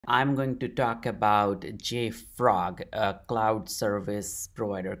I'm going to talk about JFrog, a cloud service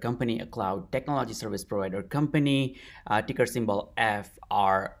provider company, a cloud technology service provider company, ticker symbol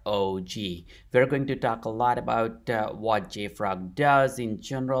FROG. We're going to talk a lot about what JFrog does in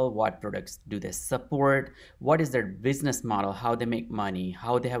general, what products do they support, what is their business model, how they make money,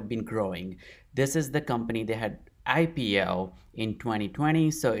 how they have been growing. This is the company they had IPO in 2020,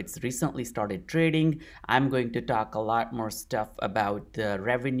 so it's recently started trading. I'm going to talk a lot more stuff about the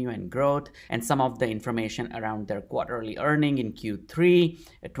revenue and growth and some of the information around their quarterly earning in Q3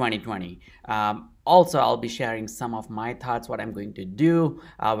 2020. Also, I'll be sharing some of my thoughts, what I'm going to do,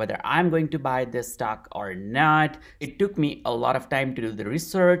 whether I'm going to buy this stock or not. It took me a lot of time to do the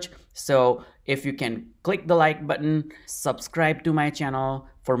research, so if you can click the like button, subscribe to my channel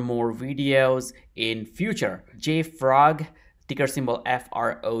for more videos in future. JFrog, ticker symbol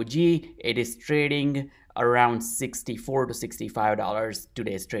FROG, it is trading around $64 to $65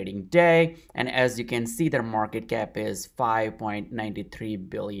 today's trading day, and as you can see, their market cap is $5.93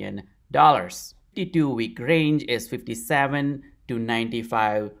 billion. 52-week range is $57 to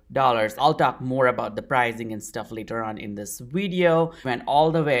 $95. I'll talk more about the pricing and stuff later on in this video. Went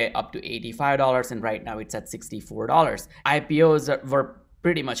all the way up to $85 and right now it's at $64. IPOs were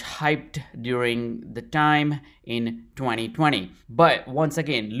pretty much hyped during the time in 2020. But once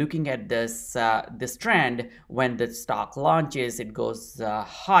again, looking at this this trend, when the stock launches, it goes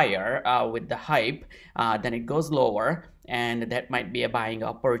higher with the hype, then it goes lower, and that might be a buying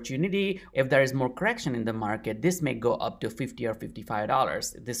opportunity. If there is more correction in the market, this may go up to $50 or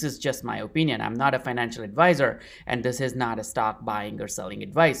 $55. This is just my opinion. I'm not a financial advisor, and this is not a stock buying or selling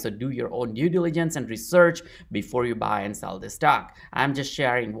advice. So do your own due diligence and research before you buy and sell this stock. I'm just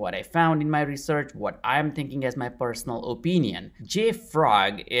sharing what I found in my research, what I'm thinking as my personal opinion.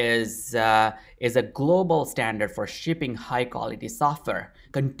 JFrog is a global standard for shipping high quality software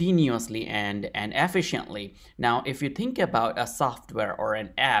continuously and efficiently. Now, if you think about a software or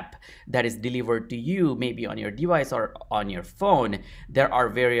an app that is delivered to you, maybe on your device or on your phone, there are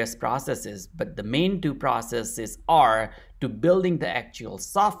various processes, but the main two processes are to building the actual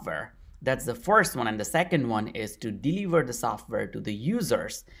software. That's the first one, and the second one is to deliver the software to the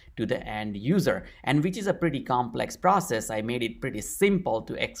users, to the end user, and which is a pretty complex process. I made it pretty simple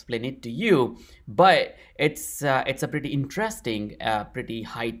to explain it to you, but it's a pretty interesting, pretty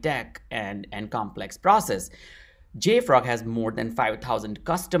high-tech and complex process. JFrog has more than 5,000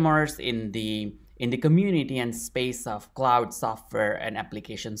 customers in the community and space of cloud software and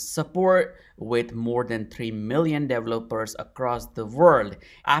application support, with more than 3 million developers across the world.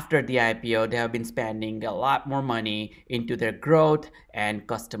 After the IPO, they have been spending a lot more money into their growth and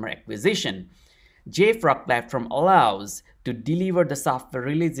customer acquisition. JFrog platform allows to deliver the software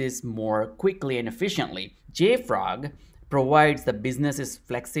releases more quickly and efficiently. JFrog provides the business's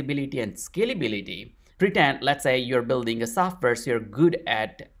flexibility and scalability. Pretend, let's say you're building a software, so you're good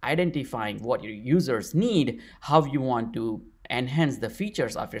at identifying what your users need, how you want to enhance the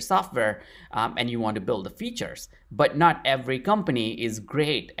features of your software, and you want to build the features. But not every company is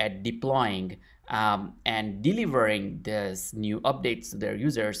great at deploying and delivering this new updates to their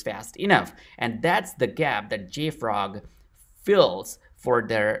users fast enough. And that's the gap that JFrog fills for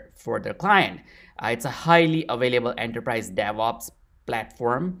their client. It's a highly available enterprise DevOps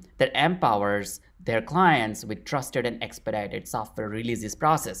platform that empowers their clients with trusted and expedited software releases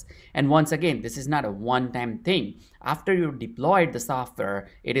process. And once again, this is not a one-time thing. After you deployed the software,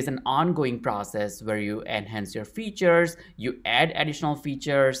 it is an ongoing process where you enhance your features, you add additional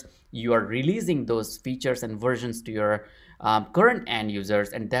features, you are releasing those features and versions to your current end users,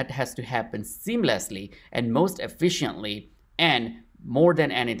 and that has to happen seamlessly and most efficiently, and more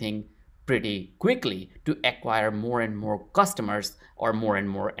than anything, pretty quickly, to acquire more and more customers or more and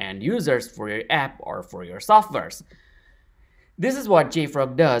more end users for your app or for your softwares. This is what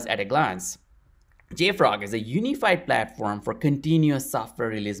JFrog does at a glance. JFrog is a unified platform for continuous software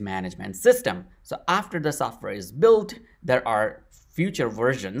release management system. So after the software is built, there are future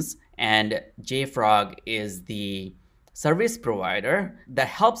versions, and JFrog is the service provider that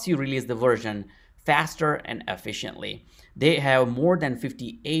helps you release the version faster and efficiently. They have more than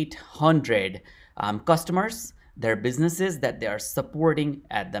 5,800 customers, their businesses that they are supporting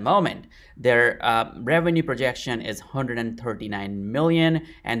at the moment. Their revenue projection is 139 million,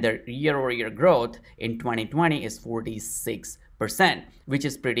 and their year-over-year growth in 2020 is 46%, which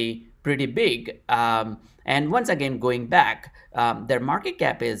is pretty big. And once again, going back, their market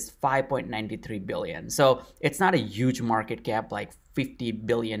cap is 5.93 billion. So it's not a huge market cap like $50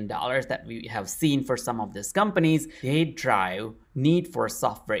 billion that we have seen for some of these companies. They drive need for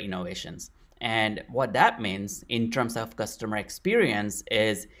software innovations. And what that means in terms of customer experience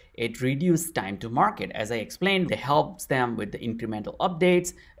is it reduces time to market. As I explained, it helps them with the incremental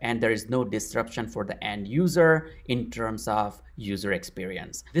updates, and there is no disruption for the end user in terms of user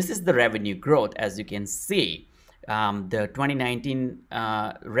experience. This is the revenue growth. As you can see, the 2019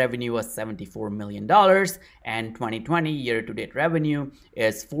 revenue was $74 million, and 2020 year-to-date revenue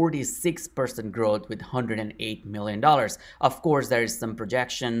is 46% growth with $108 million. Of course, there is some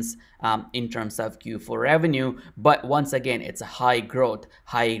projections in terms of Q4 revenue, but once again, it's a high growth,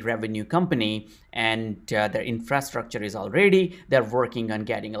 high revenue company, and their infrastructure is already, they're working on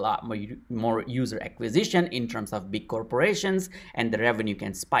getting a lot more user acquisition in terms of big corporations, and the revenue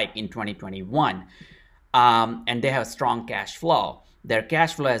can spike in 2021. And they have strong cash flow. Their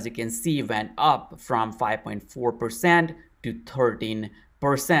cash flow, as you can see, went up from 5.4% to 13%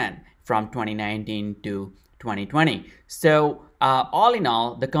 from 2019 to 2020. So all in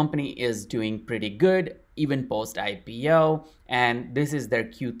all, the company is doing pretty good, even post IPO. And this is their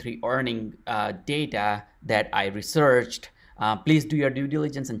Q3 earning data that I researched. Please do your due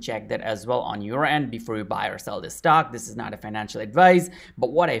diligence and check that as well on your end before you buy or sell this stock. This is not a financial advice,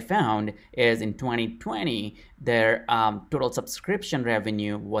 but what I found is in 2020, their total subscription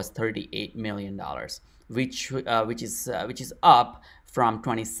revenue was $38 million, which is up from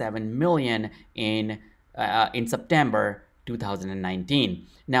 $27 million in September 2019.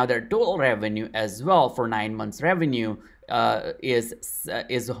 Now their total revenue as well for 9 months revenue is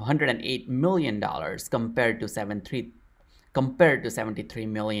 $108 million compared to $73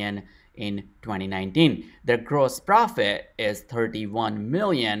 million in 2019. Their gross profit is $31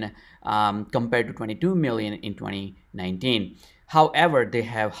 million compared to $22 million in 2019. However, they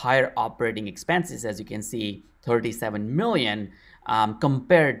have higher operating expenses, as you can see, $37 million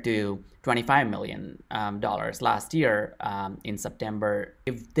compared to $25 million last year in September.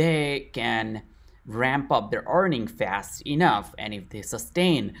 If they can ramp up their earning fast enough, and if they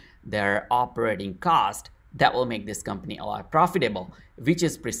sustain their operating cost, that will make this company a lot profitable, which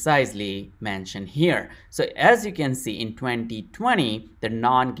is precisely mentioned here. So as you can see, in 2020, the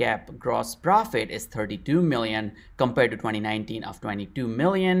non-GAAP gross profit is $32 million compared to 2019 of $22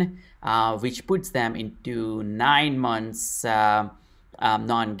 million, which puts them into 9 months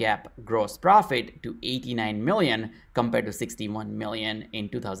non-GAAP gross profit to $89 million compared to $61 million in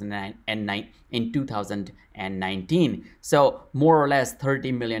 2019. So more or less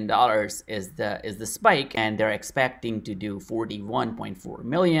 $30 million is the spike, and they're expecting to do $41.4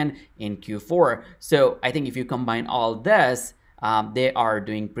 million in Q4. So I think if you combine all this, they are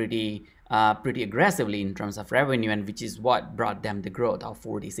doing pretty aggressively in terms of revenue, and which is what brought them the growth of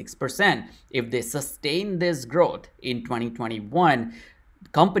 46%. If they sustain this growth in 2021, the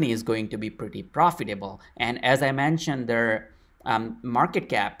company is going to be pretty profitable. And as I mentioned, their market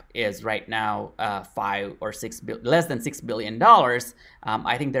cap is right now less than $6 billion.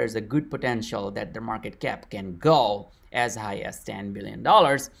 I think there's a good potential that the market cap can go as high as $10 billion,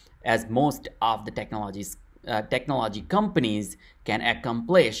 as most of the technology companies can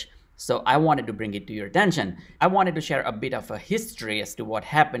accomplish. So I wanted to bring it to your attention. I wanted to share a bit of a history as to what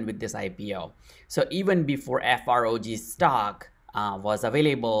happened with this IPO. So even before JFROG stock was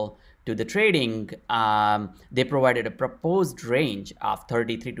available to the trading, they provided a proposed range of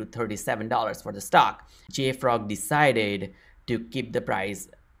 $33 to $37 for the stock. JFrog decided to keep the price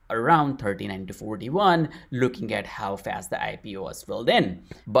around 39 to 41, looking at how fast the IPO was filled in.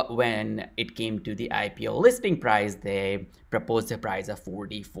 But when it came to the IPO listing price, they proposed a price of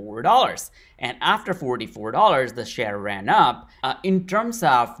 $44. And after $44, the share ran up. In terms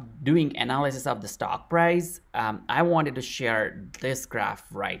of doing analysis of the stock price, I wanted to share this graph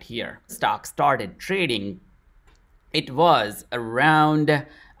right here. Stock started trading, it was around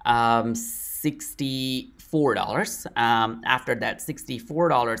 $64. After that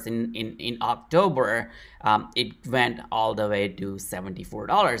 $64 in October, it went all the way to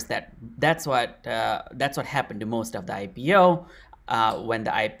 $74. That's what happened to most of the IPO. When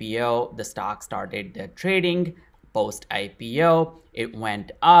the IPO, the stock started trading. Post IPO, it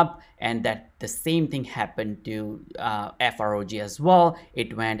went up, and that the same thing happened to JFROG as well.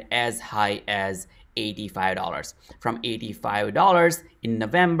 It went as high as $85. From $85 in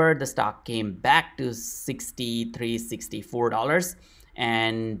November, the stock came back to $63, $64,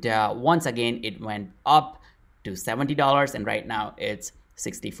 and once again it went up to $70, and right now it's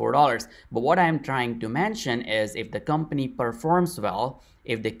 $64. But what I'm trying to mention is, if the company performs well,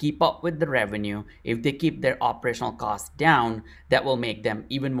 if they keep up with the revenue, if they keep their operational costs down, that will make them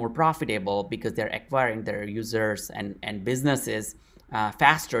even more profitable, because they're acquiring their users and businesses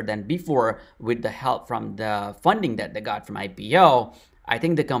faster than before with the help from the funding that they got from IPO. I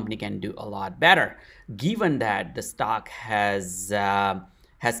think the company can do a lot better, given that the stock has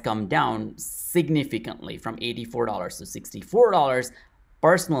come down significantly from $84 to $64.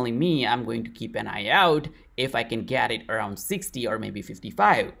 Personally, I'm going to keep an eye out if I can get it around 60 or maybe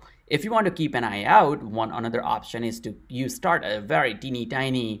 55. If you want to keep an eye out, another option is to start a very teeny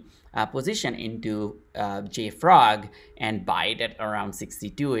tiny position into JFROG and buy it at around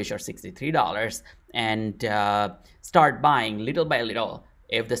 62-ish or $63 and start buying little by little.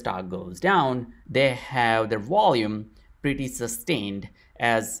 If the stock goes down, they have their volume pretty sustained,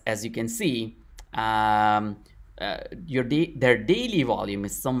 as you can see. Their daily volume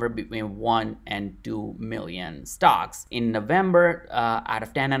is somewhere between 1 and 2 million stocks. In November, out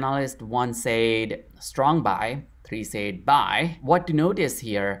of 10 analysts, 1 said strong buy, 3 said buy. What to notice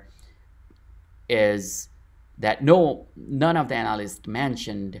here is that none of the analysts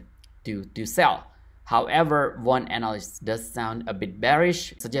mentioned to sell. However, one analyst does sound a bit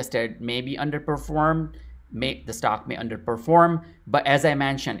bearish, suggested maybe underperform, the stock may underperform, but as I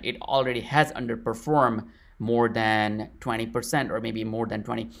mentioned, it already has underperformed more than 20% or maybe more than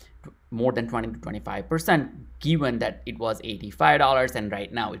 20 to 25%, given that it was $85 and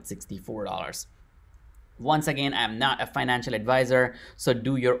right now it's $64. Once again, I'm not a financial advisor, so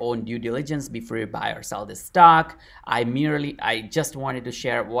do your own due diligence before you buy or sell this stock. I just wanted to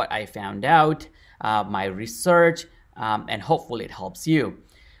share what I found out, my research, and hopefully it helps you.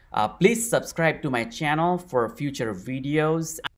 Please subscribe to my channel for future videos.